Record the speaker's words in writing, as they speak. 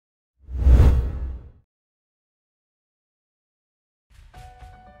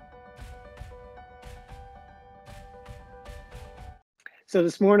So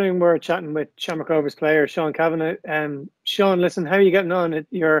this morning we're chatting with Shamrock Rovers player Sean Kavanagh. Sean, listen, how are you getting on?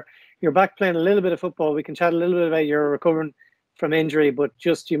 You're back playing a little bit of football. We can chat a little bit about your recovering from injury, but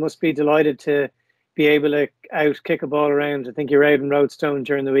just you must be delighted to be able to out kick a ball around. I think you're out in Roadstone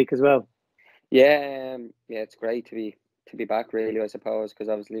during the week as well. Yeah, it's great to be back really, I suppose, because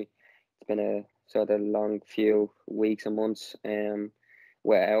obviously it's been a sort of long few weeks and months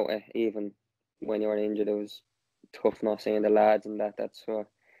without it. Even when you were injured, it was tough not seeing the lads, and that's what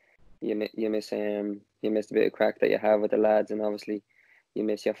you miss a bit of crack that you have with the lads, and obviously you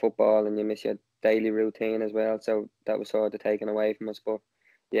miss your football and you miss your daily routine as well. So that was sort of taken away from us. But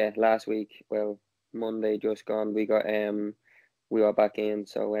yeah, last week, well, Monday just gone, we were back in,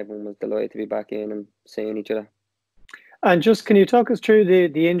 so everyone was delighted to be back in and seeing each other. And just can you talk us through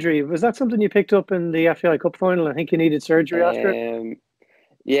the injury? Was that something you picked up in the FAI Cup final? I think you needed surgery after it.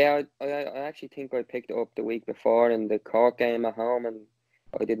 Yeah, I actually think I picked it up the week before in the Cork game at home, and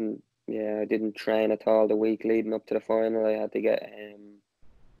I didn't train at all the week leading up to the final. I had to get a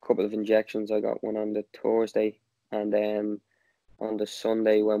couple of injections. I got one on the Thursday, and then on the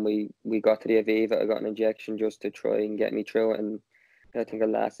Sunday when we got to the Aviva, I got an injection just to try and get me through it, and I think it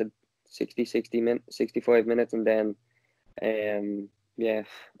lasted 65 minutes, and then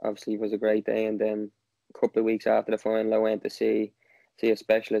obviously it was a great day. And then a couple of weeks after the final, I went to see a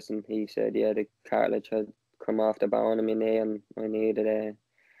specialist, and he said, yeah, the cartilage had come off the bone in my knee, and I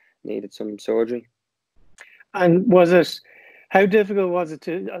needed some surgery. And how difficult was it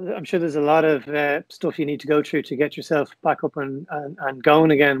I'm sure there's a lot of stuff you need to go through to get yourself back up and going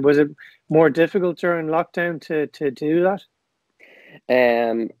again. Was it more difficult during lockdown to do that?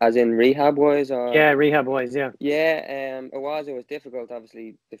 As in rehab wise, or yeah, rehab wise, yeah. It was difficult.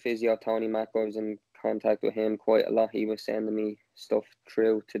 Obviously, the physio Tony Mack, I was in contact with him quite a lot. He was sending me stuff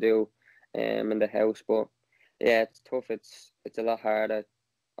through to do in the house, but yeah, it's tough. It's a lot harder,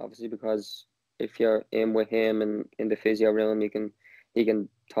 obviously, because if you're in with him and in the physio room, he can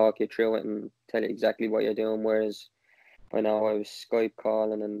talk you through it and tell you exactly what you're doing. Whereas I know I was Skype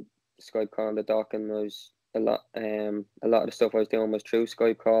calling the doc, and I was a lot of the stuff I was doing was through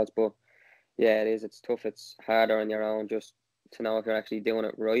Skype calls. But yeah, it's tough. It's harder on your own. Just to know if you're actually doing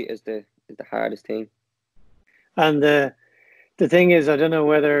it right is the hardest thing. And the thing is, I don't know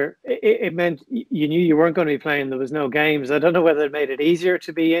whether it meant you knew you weren't going to be playing. There was no games. I don't know whether it made it easier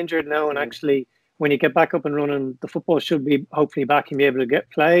to be injured now, and actually when you get back up and running, the football should be hopefully back and be able to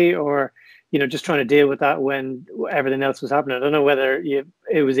play, or just trying to deal with that when everything else was happening. I don't know whether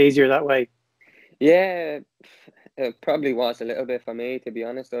it was easier that way. Yeah, it probably was a little bit for me, to be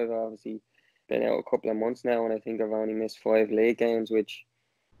honest. I've obviously been out a couple of months now, and I think I've only missed 5 league games, which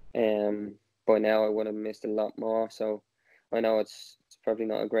by now I would have missed a lot more. So I know it's probably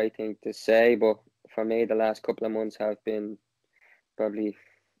not a great thing to say, but for me, the last couple of months have been probably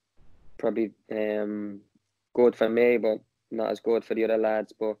good for me, but not as good for the other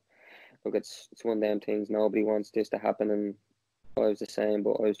lads. But look, it's one of them things. Nobody wants this to happen, and I was the same,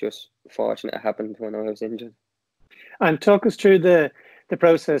 but I was just fortunate it happened when I was injured. And talk us through the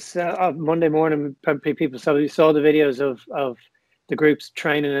process of Monday morning. Probably people saw the videos of the groups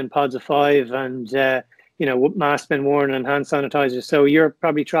training in pods of 5, and masks been worn and hand sanitizer. So you're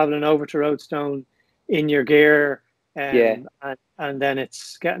probably traveling over to Roadstone in your gear, and then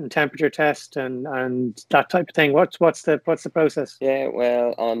it's getting temperature test and that type of thing. What's the process? Yeah,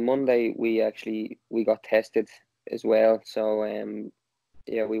 well, on Monday we got tested as well. So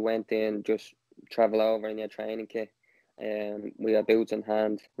we went in, just travel over in your training kit. We had boots in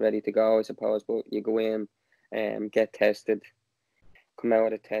hand, ready to go, I suppose. But you go in, get tested, come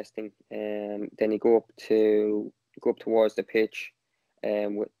out of the testing, and then you go up towards the pitch,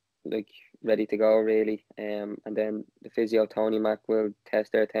 ready to go really. And then the physio Tony Mack will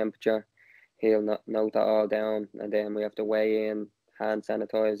test their temperature. He'll note that all down, and then we have to weigh in, hand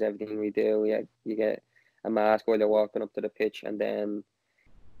sanitize everything we do. You get a mask while you're walking up to the pitch, and then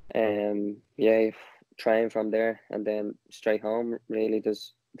train from there, and then straight home really.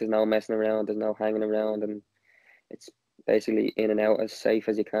 There's no messing around, there's no hanging around, and it's basically in and out as safe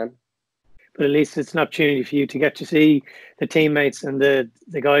as you can. But at least it's an opportunity for you to get to see the teammates and the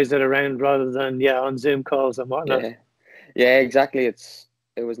guys that are around, rather than on Zoom calls and whatnot. Yeah, exactly. It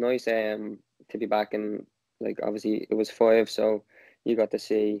was nice to be back, and obviously it was 5, so you got to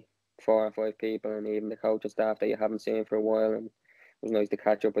see 4 or 5 people, and even the coaching staff that you haven't seen for a while, and it was nice to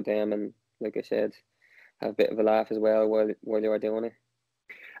catch up with them, and like I said, have a bit of a laugh as well while you were doing it.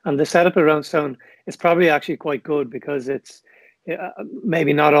 And the setup around Stone is probably actually quite good, because it's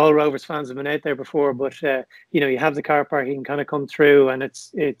maybe not all Rovers fans have been out there before, but you have the car park, you can kind of come through, and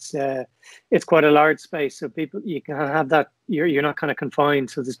it's quite a large space, so you can have that. You're not kind of confined,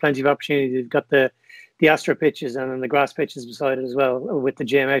 so there's plenty of opportunity. You've got the Astro pitches and then the grass pitches beside it as well, with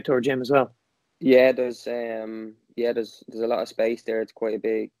the outdoor gym as well. Yeah, there's a lot of space there. It's quite a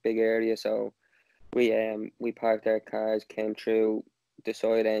big area, so we parked our cars, came through the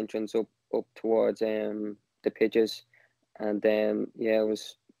side entrance up towards the pitches. And then, it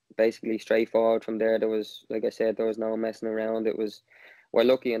was basically straightforward from there. There was, like I said, there was no messing around. We're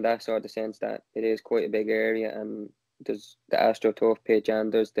lucky in that sort of sense that it is quite a big area, and there's the AstroTurf pitch,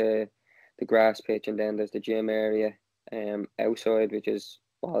 and there's the grass pitch, and then there's the gym area outside, which is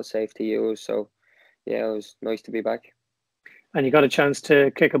all safe to use. So, it was nice to be back. And you got a chance to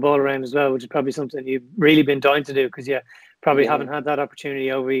kick a ball around as well, which is probably something you've really been dying to do, because you probably haven't had that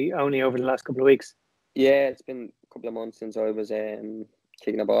opportunity only over the last couple of weeks. Yeah, it's been a couple of months since I was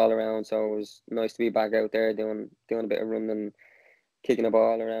kicking a ball around, so it was nice to be back out there doing a bit of running, kicking a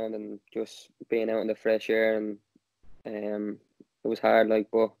ball around, and just being out in the fresh air. And it was hard, but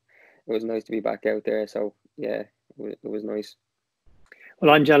it was nice to be back out there. So yeah, it was nice.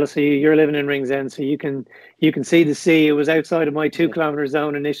 Well, I'm jealous of you. You're living in Ringsend, so you can see the sea. It was outside of my 2-kilometre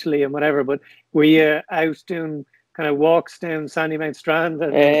zone initially and whatever, but were you out doing kind of walks down Sandymount Strand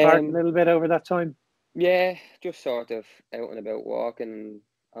and the park a little bit over that time? Yeah, just sort of out and about walking.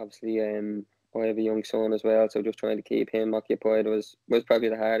 Obviously, I have a young son as well, so just trying to keep him occupied was probably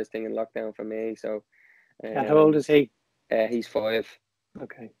the hardest thing in lockdown for me. So, how old is he? He's 5.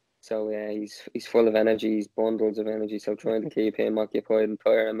 Okay. So he's full of energy. He's bundles of energy. So trying to keep him occupied and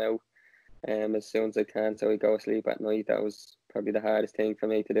tire him out as soon as I can, so he go to sleep at night. That was probably the hardest thing for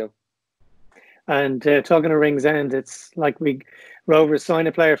me to do. And talking of Ringsend, it's like Rovers sign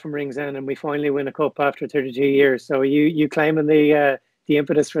a player from Ringsend and we finally win a cup after 32 years. So are you claiming the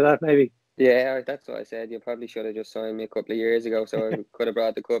impetus for that, maybe? Yeah, that's what I said. You probably should have just signed me a couple of years ago, so I could have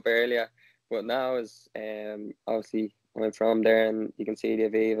brought the cup earlier. But now is obviously I'm from there, and you can see the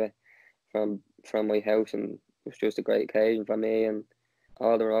Aviva from my house, and it was just a great occasion for me and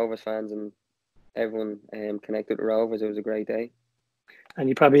all the Rovers fans and everyone connected to Rovers. It was a great day. And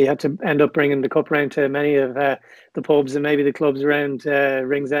you probably had to end up bringing the cup around to many of the pubs and maybe the clubs around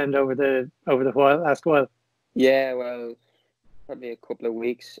Ringsend over the last while. Yeah, well, probably a couple of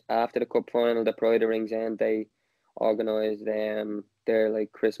weeks after the cup final, the Pride of Ringsend, they organised their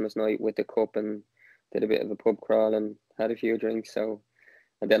Christmas night with the cup and did a bit of a pub crawl and had a few drinks. So,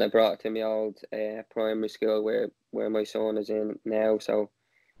 and then I brought it to my old primary school where my son is in now. So,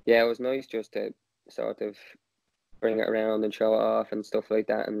 yeah, it was nice just to sort of bring it around and show it off and stuff like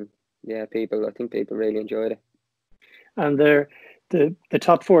that. And yeah, I think people really enjoyed it. And the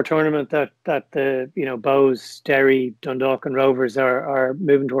top 4 tournament that the Bows, Derry, Dundalk and Rovers are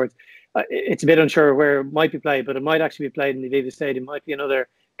moving towards, it's a bit unsure where it might be played, but it might actually be played in the Aviva Stadium. It might be another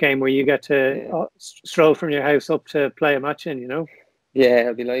game where you get to stroll from your house up to play a match in, Yeah,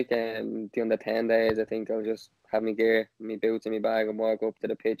 it'll be like the under 10 days. I think I'll just have my gear, my boots and my bag and walk up to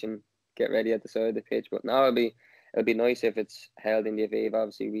the pitch and get ready at the side of the pitch. But no, it'll be nice if it's held in the Aviva.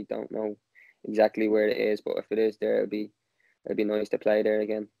 Obviously, we don't know exactly where it is, but if it is there, it'll be nice to play there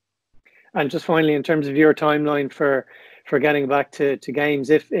again. And just finally, in terms of your timeline for getting back to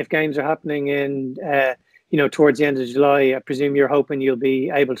games, if games are happening in towards the end of July, I presume you're hoping you'll be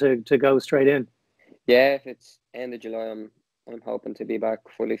able to go straight in. Yeah, if it's end of July, I'm hoping to be back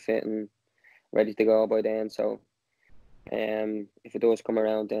fully fit and ready to go by then. So, if it does come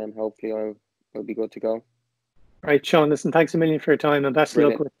around, then hopefully I'll be good to go. Right, Sean, listen, thanks a million for your time and best of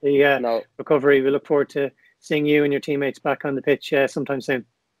luck with the recovery. We look forward to seeing you and your teammates back on the pitch sometime soon.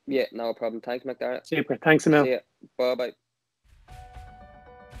 Yeah, no problem. Thanks, McDarrett. Super. Thanks, Emil. See ya. Bye-bye.